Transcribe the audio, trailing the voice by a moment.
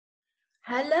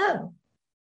Hello,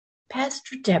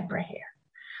 Pastor Deborah here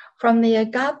from the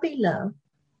Agape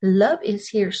Love is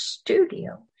Here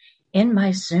studio in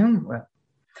my Zoom room.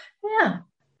 Yeah,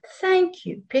 thank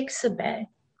you, Pixabay,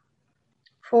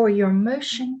 for your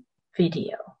motion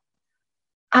video.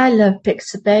 I love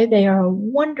Pixabay. They are a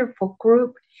wonderful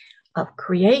group of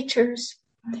creators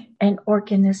and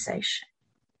organization.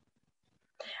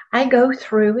 I go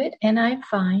through it and I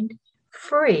find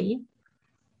free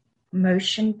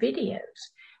motion videos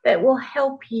that will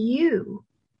help you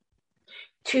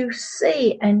to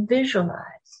see and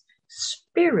visualize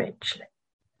spiritually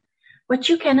what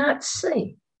you cannot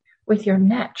see with your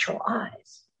natural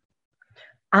eyes.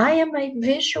 I am a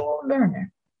visual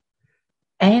learner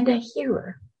and a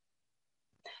hearer.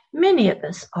 Many of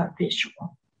us are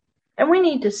visual, and we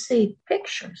need to see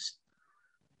pictures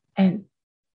and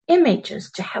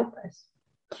images to help us.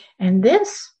 And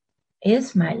this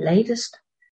is my latest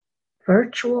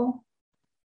virtual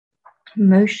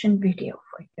motion video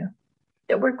for you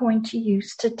that we're going to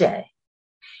use today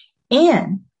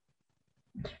in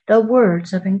the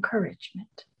words of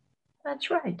encouragement. That's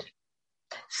right.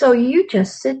 So you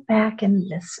just sit back and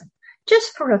listen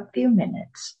just for a few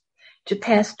minutes to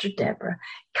Pastor Deborah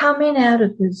coming out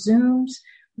of the Zoom's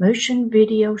motion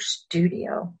video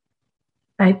studio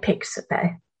by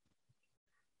Pixabay.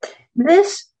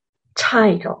 This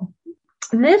title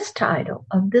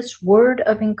of this word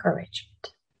of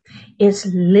encouragement is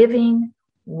Living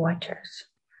Waters.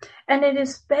 And it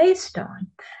is based on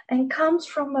and comes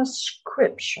from a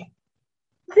scripture.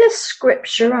 This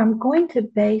scripture I'm going to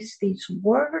base these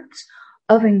words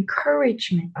of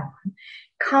encouragement on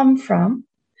come from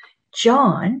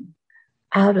John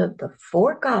out of the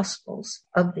 4 Gospels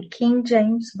of the King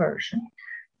James Version,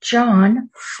 John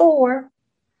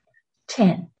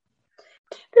 4:10.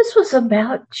 This was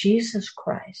about Jesus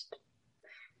Christ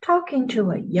talking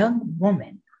to a young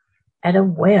woman at a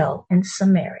well in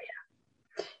Samaria.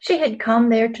 She had come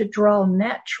there to draw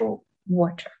natural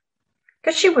water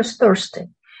because she was thirsty,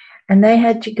 and they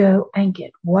had to go and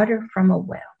get water from a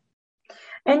well.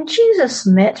 And Jesus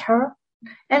met her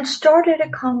and started a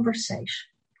conversation.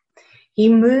 He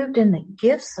moved in the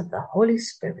gifts of the Holy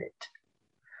Spirit,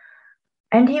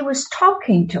 and he was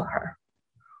talking to her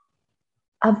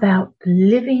about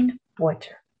living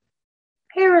water.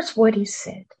 Here is what he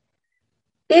said.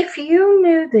 If you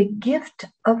knew the gift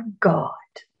of God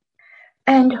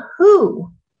and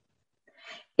who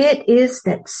it is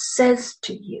that says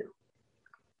to you,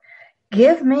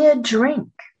 give me a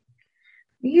drink,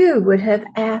 you would have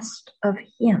asked of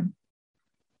him,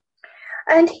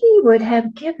 and he would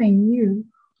have given you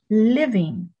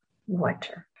living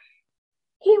water.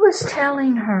 He was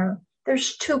telling her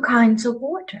there's 2 kinds of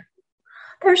water.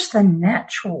 There's the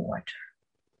natural water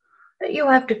that you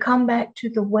have to come back to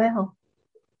the well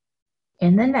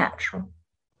in the natural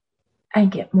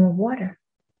and get more water.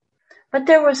 But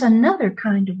there was another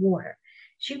kind of water,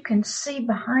 as you can see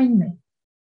behind me.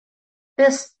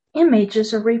 This image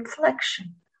is a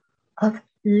reflection of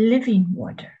living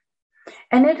water.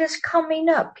 And it is coming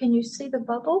up. Can you see the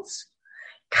bubbles?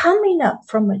 Coming up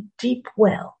from a deep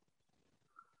well.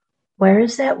 Where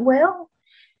is that well?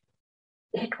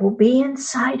 It will be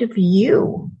inside of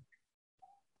you.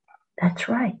 That's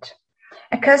right.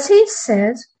 Because he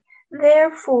says,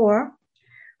 therefore,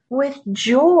 with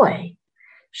joy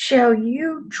shall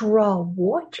you draw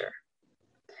water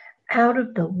out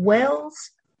of the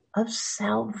wells of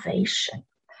salvation.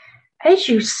 As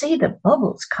you see the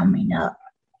bubbles coming up,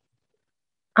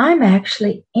 I'm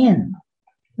actually in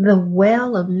the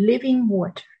well of living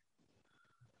water.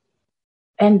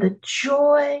 And the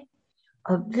joy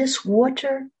of this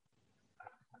water,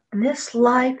 this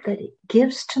life that it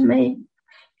gives to me,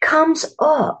 comes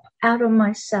up out of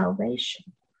my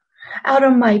salvation, out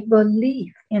of my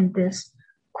belief in this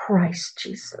Christ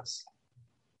Jesus.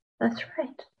 That's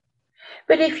right.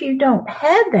 But if you don't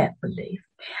have that belief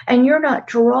and you're not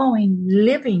drawing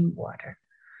living water,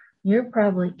 you're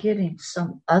probably getting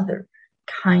some other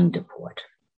kind of water.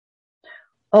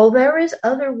 Oh, there is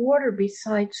other water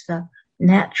besides the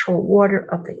natural water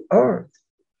of the earth.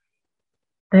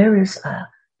 There is a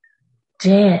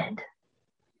dead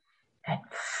and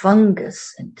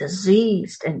fungus and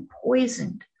diseased and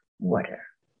poisoned water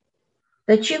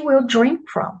that you will drink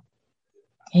from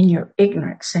in your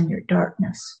ignorance and your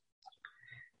darkness.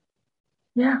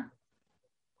 Yeah.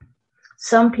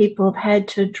 Some people have had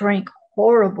to drink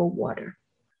horrible water,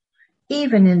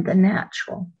 even in the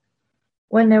natural,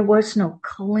 when there was no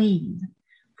clean,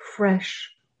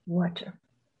 fresh water.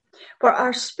 For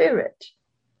our spirit,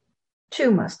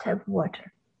 too, must have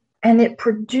water, and it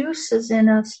produces in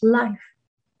us life.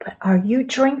 But are you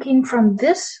drinking from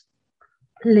this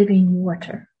living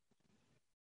water?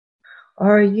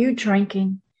 Or are you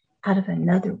drinking out of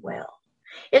another well?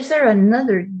 Is there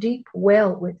another deep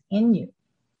well within you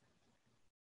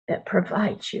that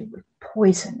provides you with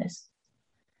poisonous,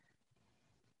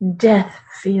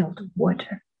 death-filled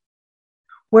water?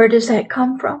 Where does that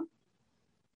come from?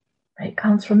 It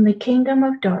comes from the kingdom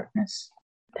of darkness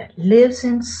that lives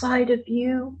inside of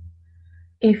you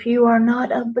if you are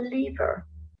not a believer,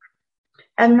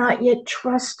 have not yet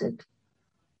trusted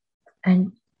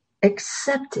and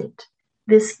accepted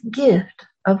this gift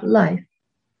of life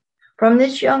from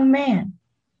this young man,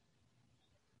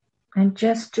 and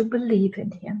just to believe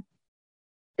in him,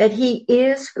 that he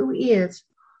is who he is.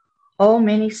 Oh,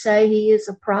 many say he is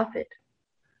a prophet,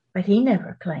 but he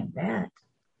never claimed that.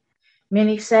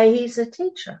 Many say he's a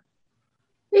teacher.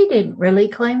 He didn't really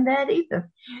claim that either.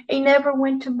 He never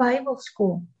went to Bible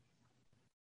school,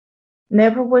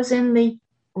 never was in the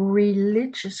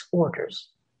religious orders.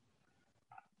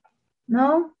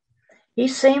 No, he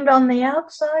seemed on the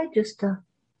outside just a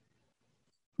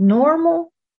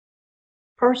normal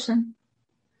person.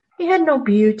 He had no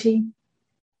beauty.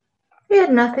 He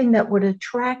had nothing that would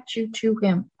attract you to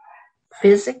him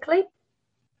physically.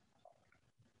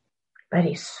 But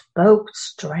he spoke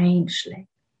strangely.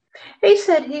 He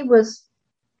said he was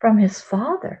from his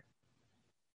father,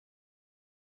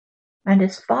 and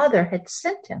his father had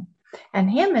sent him,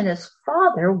 and him and his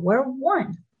father were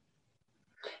one.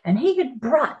 And he had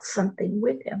brought something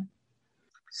with him,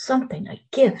 something, a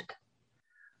gift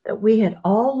that we had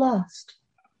all lost,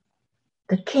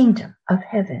 the kingdom of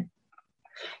heaven.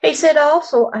 He said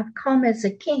also, I've come as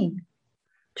a king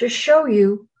to show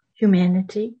you,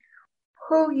 humanity,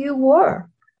 who you were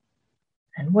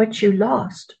and what you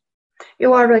lost.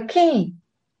 You are a king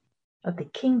of the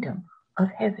kingdom of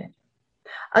heaven,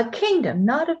 a kingdom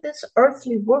not of this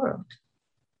earthly world,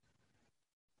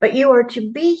 but you are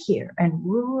to be here and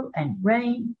rule and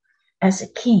reign as a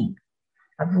king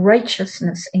of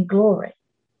righteousness and glory.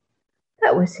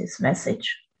 That was his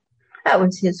message. That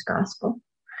was his gospel.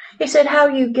 He said, how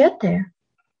you get there?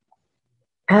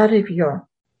 Out of your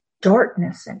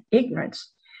darkness and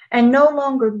ignorance, and no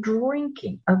longer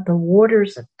drinking of the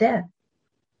waters of death,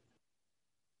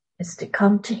 is to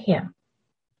come to him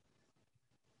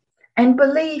and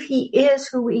believe he is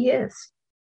who he is,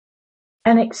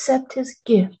 and accept his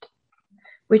gift,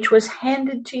 which was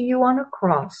handed to you on a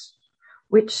cross,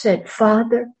 which said,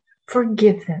 Father,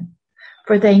 forgive them,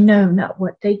 for they know not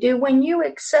what they do. When you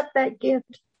accept that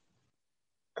gift,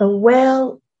 the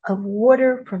well of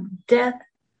water from death,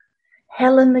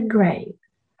 hell, and the grave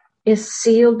is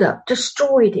sealed up,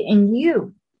 destroyed in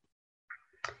you,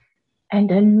 and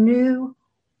a new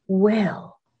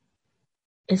well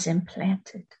is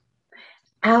implanted.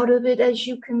 Out of it, as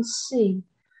you can see,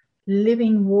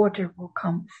 living water will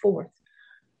come forth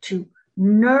to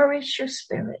nourish your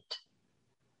spirit,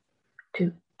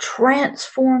 to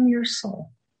transform your soul.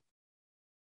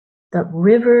 The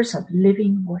rivers of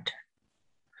living water.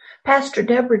 Pastor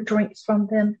Deborah drinks from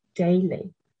them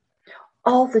daily,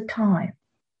 all the time.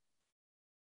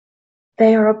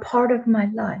 They are a part of my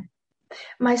life.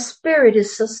 My spirit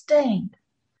is sustained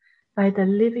by the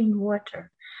living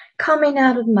water coming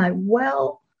out of my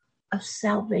well of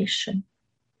salvation.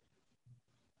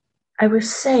 I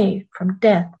was saved from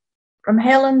death, from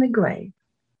hell and the grave.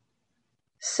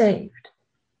 Saved,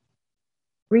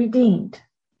 redeemed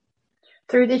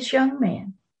through this young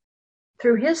man,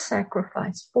 through his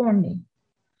sacrifice for me,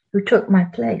 who took my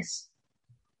place.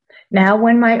 Now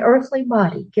when my earthly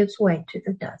body gives way to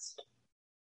the dust,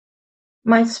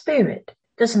 my spirit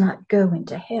does not go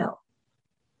into hell.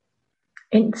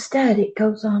 Instead, it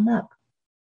goes on up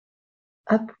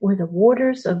where the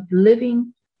waters of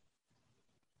living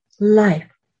life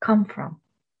come from.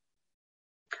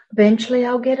 Eventually,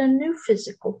 I'll get a new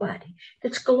physical body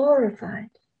that's glorified.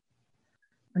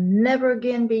 I'll never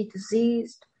again be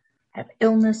diseased, have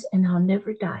illness, and I'll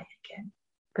never die again.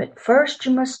 But first,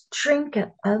 you must drink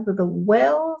out of the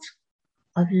wells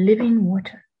of living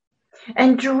water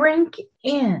and drink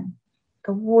in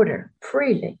the water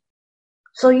freely,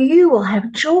 so you will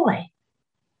have joy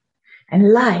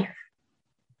and life.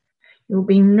 You will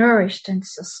be nourished and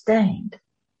sustained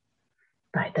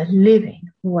by the living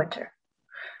water.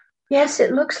 Yes,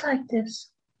 it looks like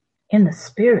this in the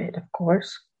spirit, of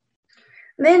course.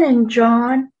 Then in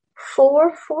John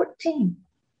 4:14,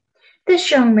 this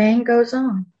young man goes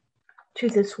on to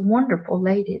this wonderful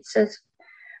lady. It says,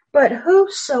 but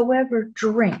whosoever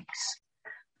drinks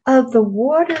of the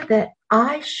water that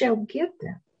I shall give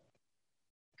them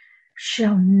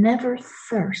shall never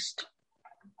thirst.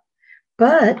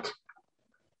 But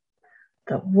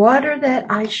the water that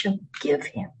I shall give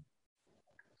him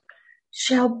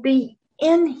shall be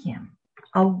in him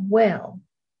a well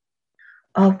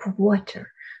of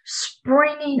water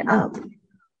springing up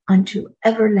unto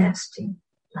everlasting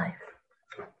life.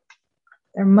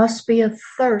 There must be a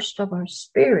thirst of our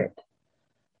spirit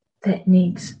that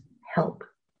needs help.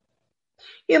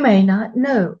 You may not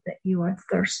know that you are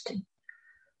thirsty.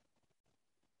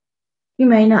 You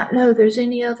may not know there's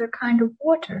any other kind of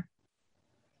water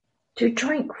to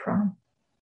drink from.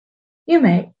 You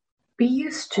may be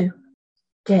used to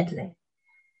deadly,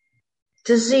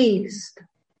 diseased,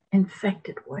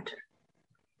 infected water.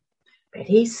 But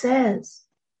he says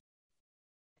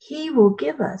he will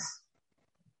give us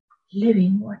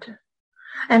living water,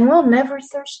 and we'll never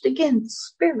thirst again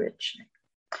spiritually.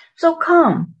 So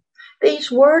come,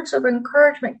 these words of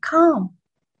encouragement, come.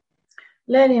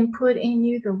 Let him put in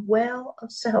you the well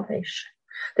of salvation,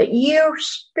 that your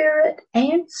spirit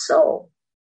and soul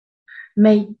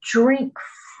may drink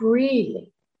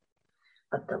freely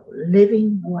of the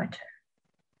living water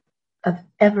of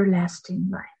everlasting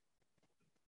life.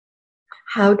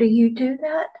 How do you do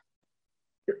that?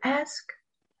 You ask.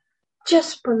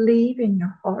 Just believe in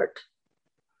your heart.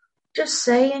 Just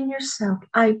say in yourself,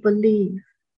 I believe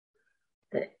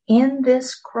that in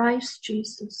this Christ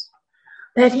Jesus,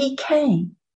 that he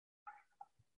came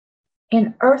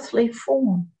in earthly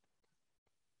form,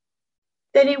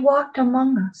 that he walked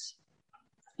among us.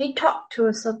 He talked to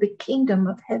us of the kingdom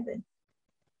of heaven,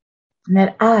 and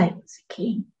that I was a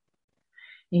king.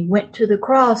 He went to the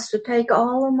cross to take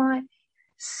all of my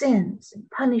sins and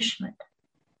punishment,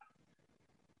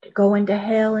 to go into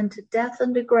hell and to death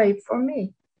and the grave for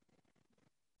me,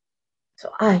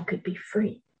 so I could be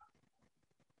free.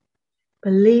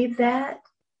 Believe that.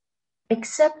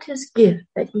 Accept his gift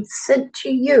that he sent to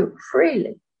you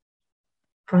freely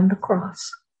from the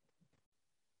cross,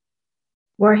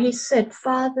 where he said,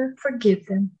 Father, forgive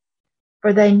them,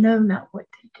 for they know not what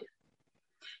they do.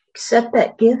 Accept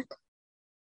that gift,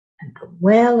 and the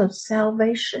well of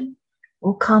salvation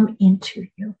will come into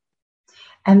you.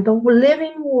 And the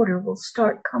living water will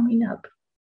start coming up.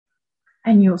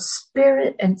 And your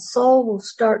spirit and soul will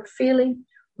start feeling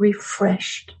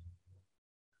refreshed.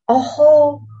 A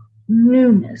whole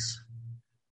newness.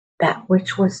 That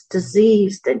which was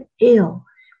diseased and ill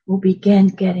will begin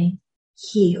getting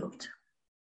healed.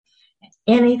 And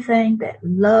anything that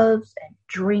loves and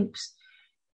drinks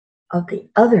of the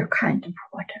other kind of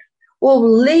water will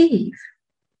leave.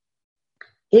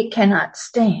 It cannot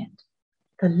stand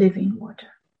the living water.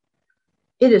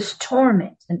 It is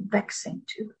torment and vexing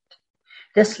to it.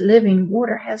 This living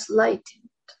water has light in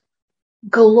it,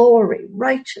 glory,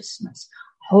 righteousness,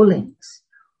 holiness,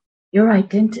 your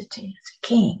identity as a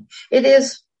king. It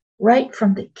is right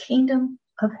from the kingdom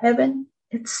of heaven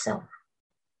itself.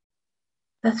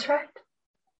 That's right.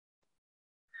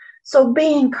 So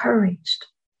be encouraged.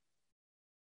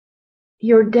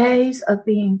 Your days of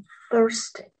being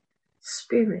thirsty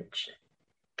spiritually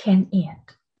can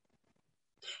end.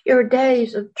 Your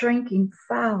days of drinking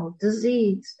foul,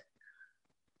 diseased,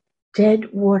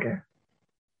 dead water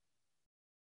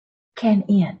can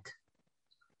end.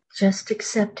 Just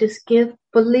accept his gift.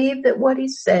 Believe that what he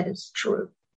said is true.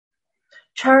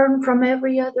 Turn from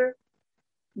every other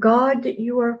God that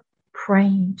you are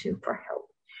praying to for help.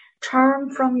 Turn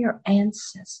from your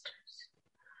ancestors.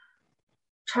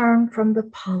 Turn from the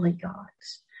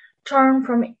polygods. Turn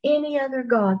from any other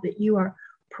God that you are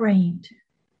praying to.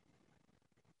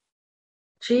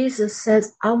 Jesus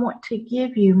says, I want to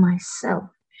give you myself.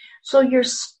 So your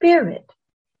spirit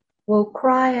will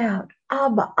cry out,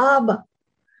 Abba, Abba.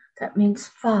 That means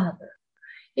Father.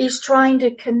 He's trying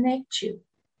to connect you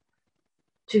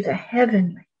to the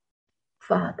heavenly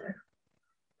Father,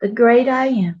 the great I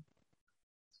am,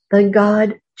 the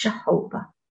God Jehovah,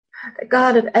 the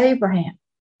God of Abraham,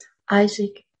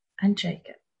 Isaac, and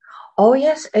Jacob. Oh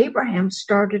yes, Abraham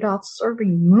started off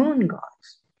serving moon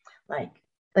gods. Like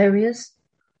there is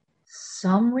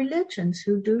some religions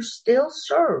who do still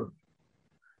serve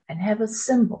and have a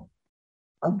symbol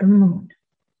of the moon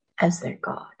as their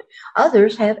God.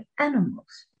 Others have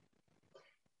animals.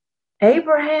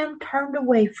 Abraham turned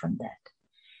away from that,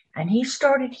 and he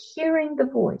started hearing the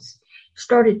voice,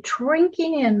 started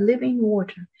drinking in living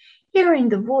water, hearing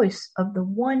the voice of the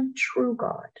one true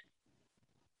God.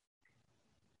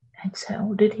 And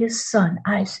so did his son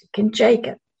Isaac and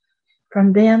Jacob.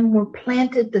 From them were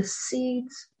planted the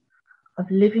seeds of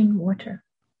living water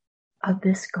of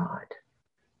this God.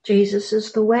 Jesus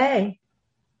is the way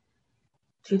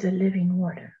to the living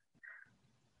water.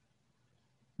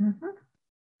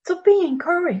 So be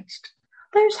encouraged.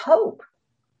 There's hope.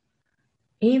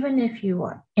 Even if you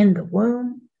are in the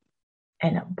womb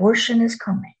and abortion is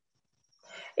coming.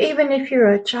 Even if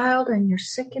you're a child and you're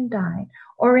sick and dying,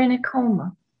 or in a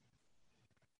coma,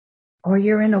 or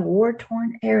you're in a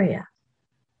war-torn area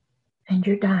and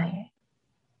you're dying.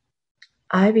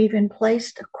 I've even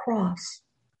placed a cross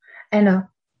and a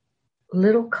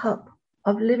little cup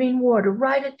of living water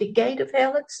right at the gate of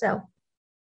hell itself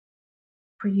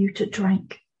for you to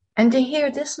drink and to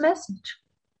hear this message.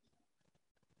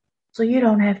 So you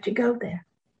don't have to go there.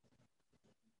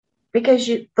 Because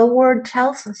the word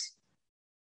tells us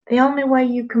the only way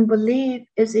you can believe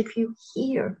is if you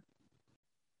hear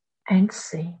and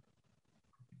see.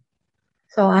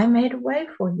 So I made a way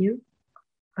for you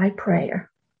by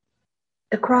prayer.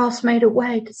 The cross made a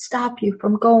way to stop you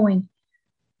from going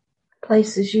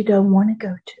places you don't want to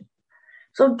go to.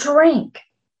 So drink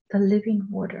the living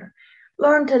water.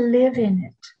 Learn to live in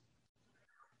it.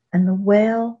 And the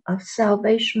well of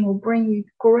salvation will bring you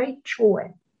great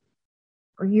joy,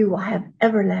 for you will have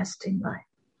everlasting life.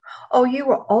 Oh, you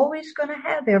are always going to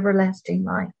have everlasting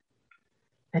life.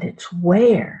 But it's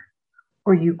where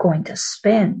are you going to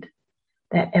spend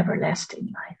that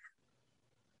everlasting life?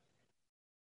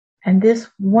 And this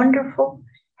wonderful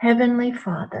Heavenly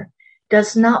Father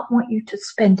does not want you to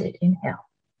spend it in hell.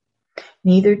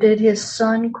 Neither did his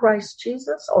Son, Christ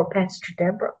Jesus, or Pastor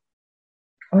Deborah,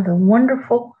 or the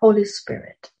wonderful Holy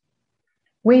Spirit.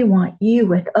 We want you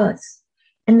with us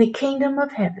in the kingdom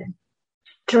of heaven,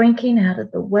 drinking out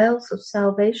of the wells of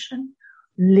salvation,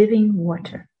 living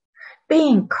water. Be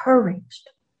encouraged.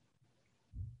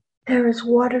 There is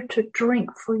water to drink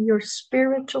for your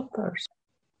spiritual thirst.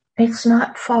 It's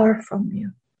not far from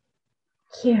you.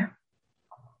 Here,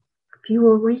 if you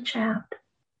will reach out,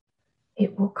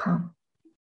 it will come.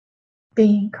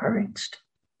 Be encouraged.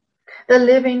 The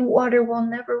living water will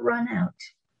never run out,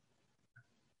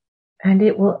 and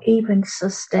it will even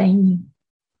sustain you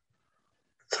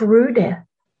through death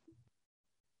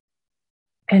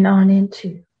and on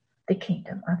into the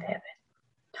kingdom of heaven.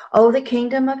 Oh, the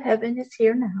kingdom of heaven is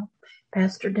here now.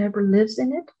 Pastor Deborah lives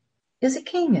in it, is a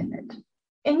king in it.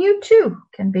 And you too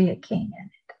can be a king in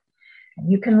it.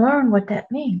 And you can learn what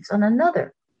that means on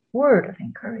another word of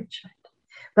encouragement.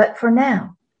 But for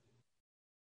now,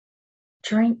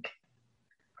 drink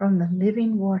from the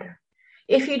living water.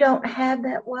 If you don't have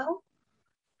that well,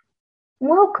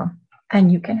 welcome,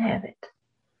 and you can have it.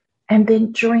 And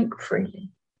then drink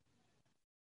freely.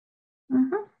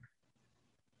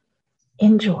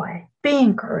 Enjoy. Be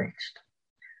encouraged.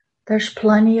 There's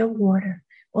plenty of water.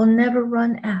 Will never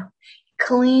run out.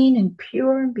 Clean and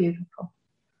pure and beautiful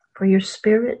for your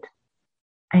spirit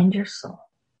and your soul.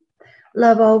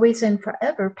 Love always and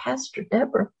forever, Pastor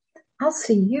Deborah. I'll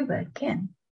see you again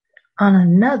on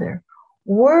another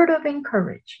word of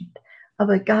encouragement of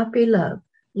agape love.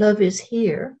 Love is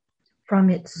here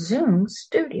from its Zoom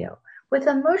studio with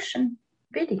a motion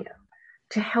video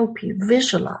to help you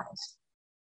visualize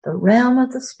the realm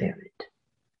of the Spirit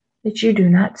that you do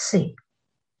not see,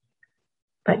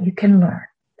 but you can learn.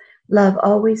 Love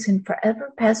always and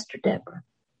forever, Pastor Deborah.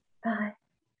 Bye.